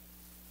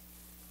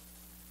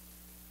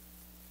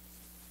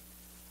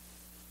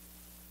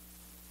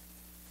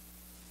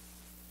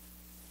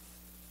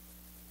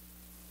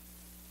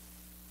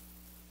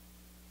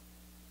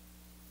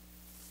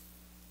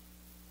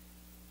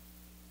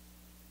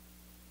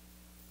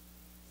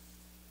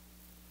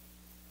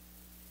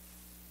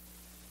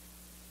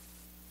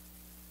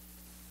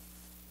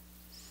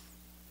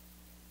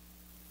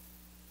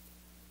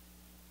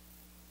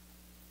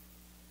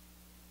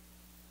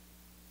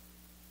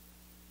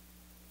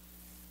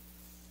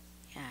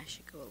 Yeah, I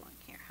should go along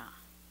here, huh?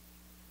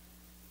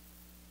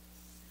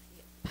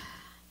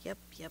 Yep.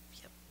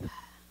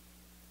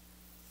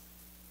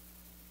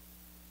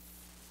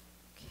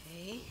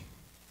 Okay.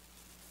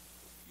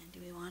 And do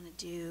we want to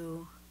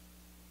do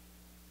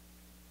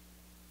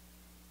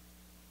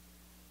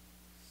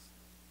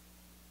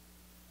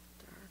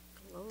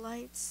dark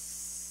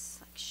lowlights,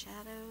 like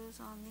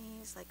shadows on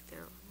these, like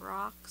they're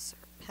rocks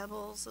or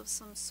pebbles of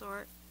some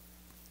sort?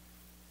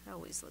 That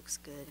always looks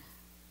good.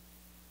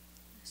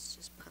 Let's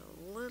just put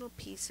a little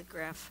piece of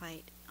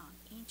graphite on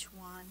each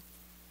one.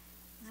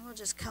 And then we'll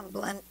just come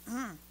back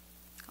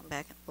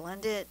and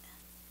blend it.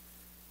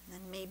 And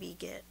then maybe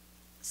get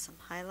some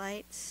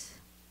highlights.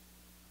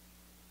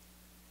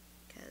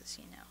 Because,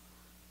 you know,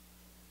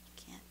 you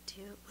can't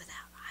do it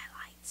without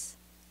highlights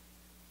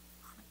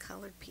on a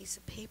colored piece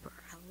of paper.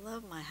 I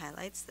love my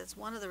highlights. That's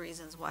one of the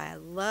reasons why I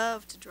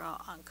love to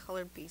draw on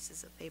colored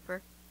pieces of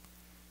paper.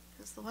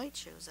 Because the white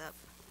shows up.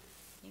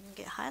 You can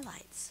get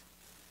highlights.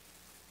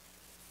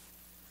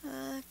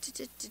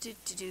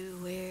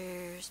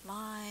 Where's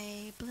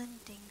my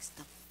blending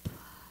stump?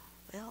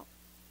 Well,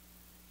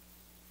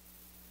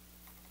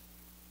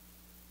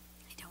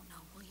 I don't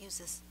know. We'll use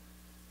this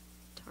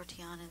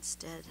tortillon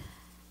instead.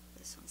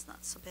 This one's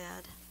not so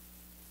bad.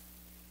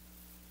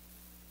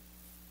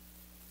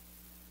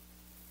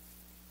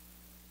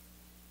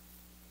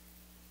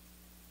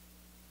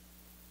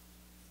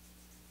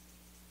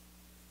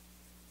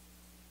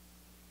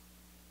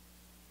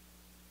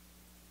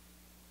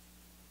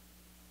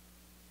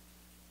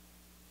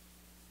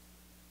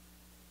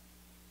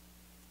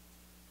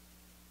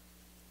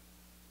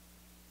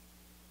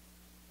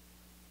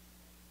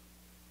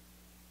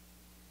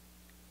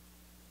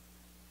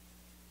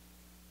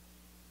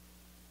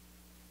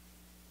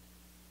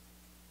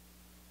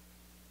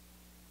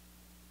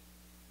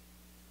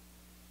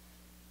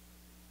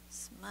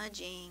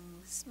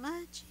 Smudging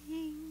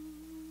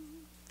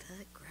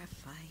the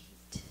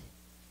graphite.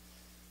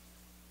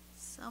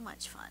 So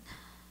much fun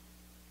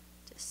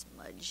to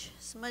smudge.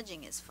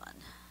 Smudging is fun.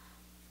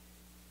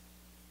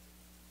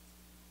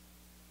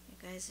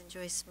 You guys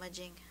enjoy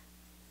smudging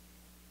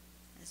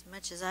as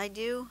much as I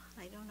do?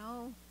 I don't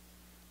know.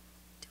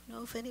 Don't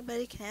know if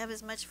anybody can have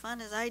as much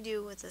fun as I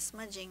do with the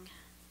smudging.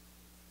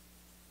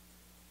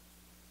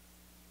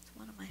 It's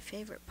one of my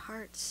favorite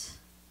parts.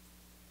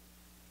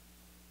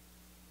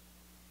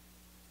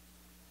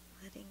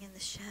 Letting in the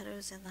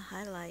shadows and the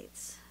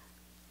highlights.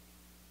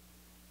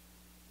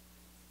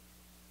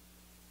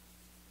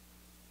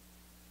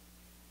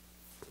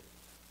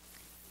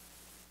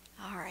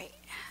 All right.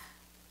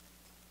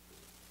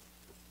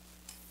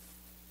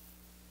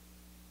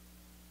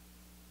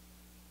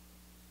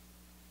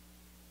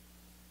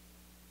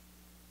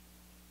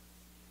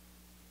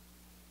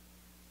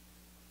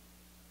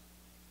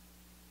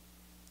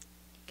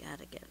 You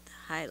gotta get the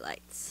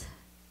highlights.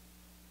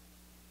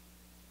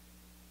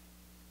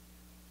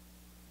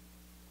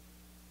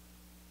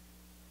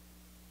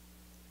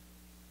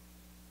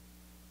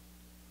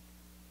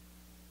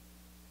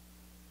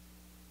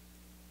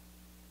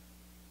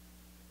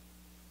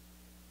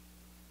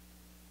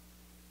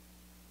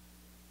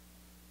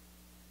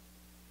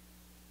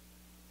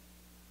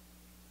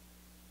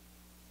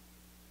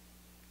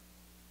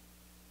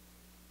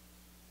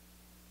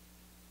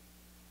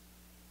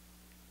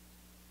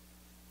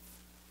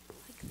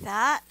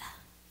 That.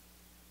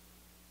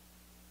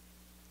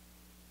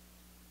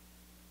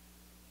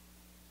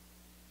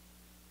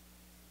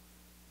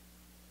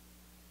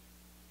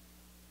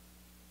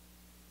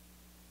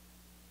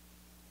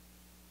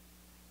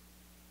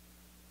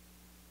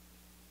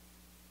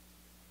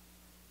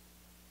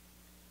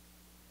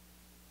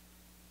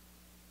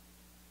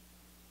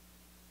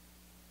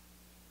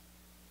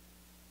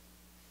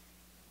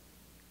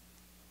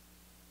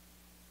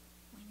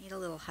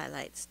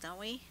 highlights, don't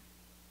we?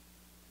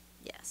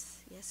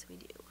 Yes, yes we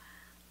do.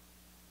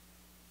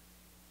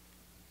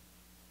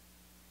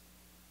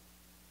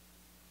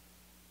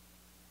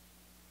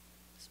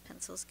 This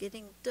pencil's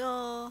getting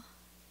dull.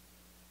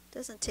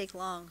 Doesn't take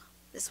long.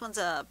 This one's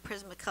a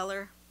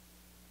Prismacolor,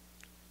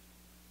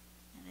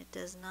 and it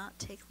does not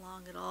take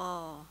long at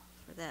all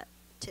for that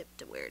tip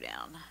to wear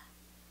down,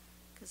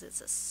 because it's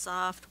a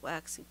soft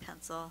waxy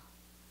pencil.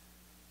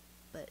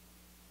 But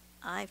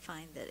I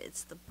find that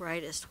it's the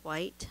brightest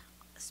white,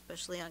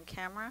 especially on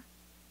camera.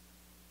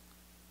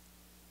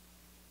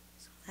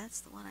 So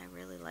that's the one I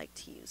really like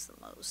to use the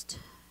most.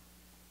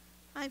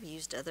 I've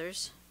used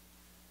others,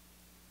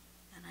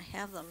 and I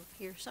have them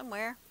here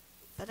somewhere,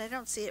 but I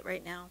don't see it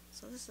right now.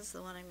 So this is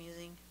the one I'm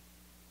using.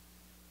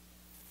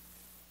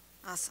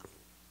 Awesome.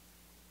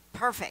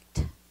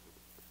 Perfect.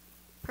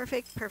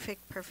 Perfect,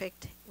 perfect,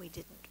 perfect. We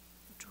didn't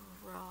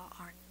draw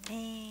our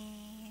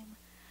name.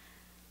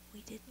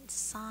 We didn't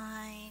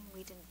sign.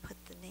 We didn't put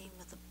the name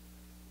of the...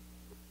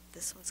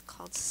 This one's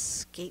called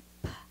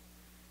Scape.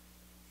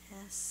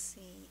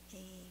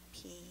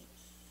 S-C-A-P-E.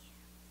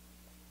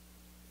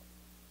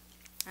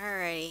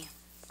 Alrighty.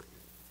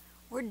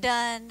 We're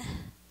done.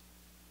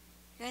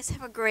 You guys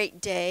have a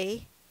great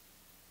day.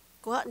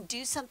 Go out and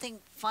do something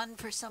fun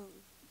for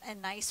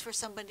and nice for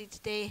somebody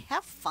today.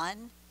 Have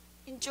fun.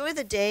 Enjoy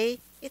the day.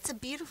 It's a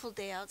beautiful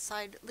day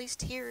outside. At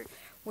least here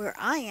where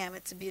I am,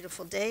 it's a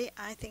beautiful day.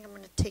 I think I'm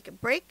going to take a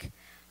break.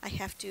 I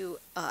have to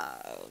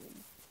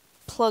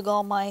plug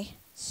all my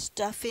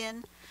stuff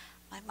in.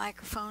 My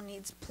microphone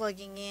needs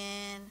plugging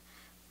in.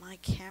 My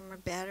camera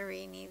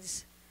battery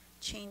needs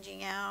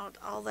changing out.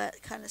 All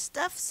that kind of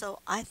stuff. So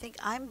I think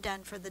I'm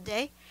done for the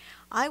day.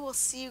 I will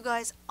see you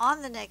guys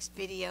on the next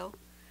video.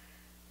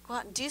 Go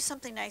out and do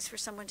something nice for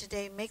someone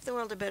today. Make the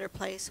world a better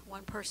place,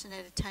 one person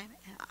at a time.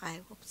 And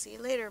I will see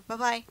you later.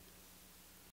 Bye-bye.